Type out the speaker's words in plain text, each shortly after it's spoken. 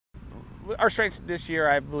Our strength this year,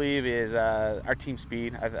 I believe, is our team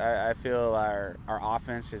speed. I feel our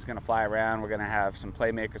offense is going to fly around. We're going to have some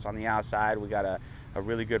playmakers on the outside. We got a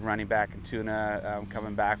really good running back in Tuna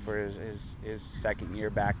coming back for his second year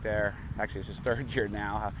back there. Actually, it's his third year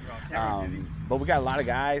now. But we got a lot of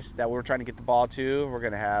guys that we're trying to get the ball to. We're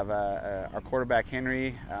going to have our quarterback,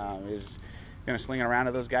 Henry, is going to sling it around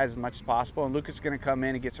to those guys as much as possible. And Lucas is going to come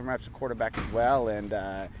in and get some reps at quarterback as well.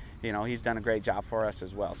 And, he's done a great job for us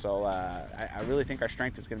as well. So I really think our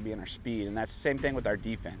strength is going to be in our speed. And that's the same thing with our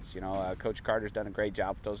defense. Coach Carter's done a great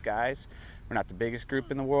job with those guys. We're not the biggest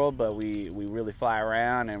group in the world, but we really fly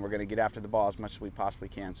around, and we're going to get after the ball as much as we possibly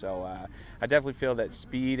can. So I definitely feel that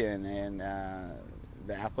speed and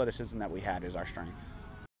the athleticism that we had is our strength.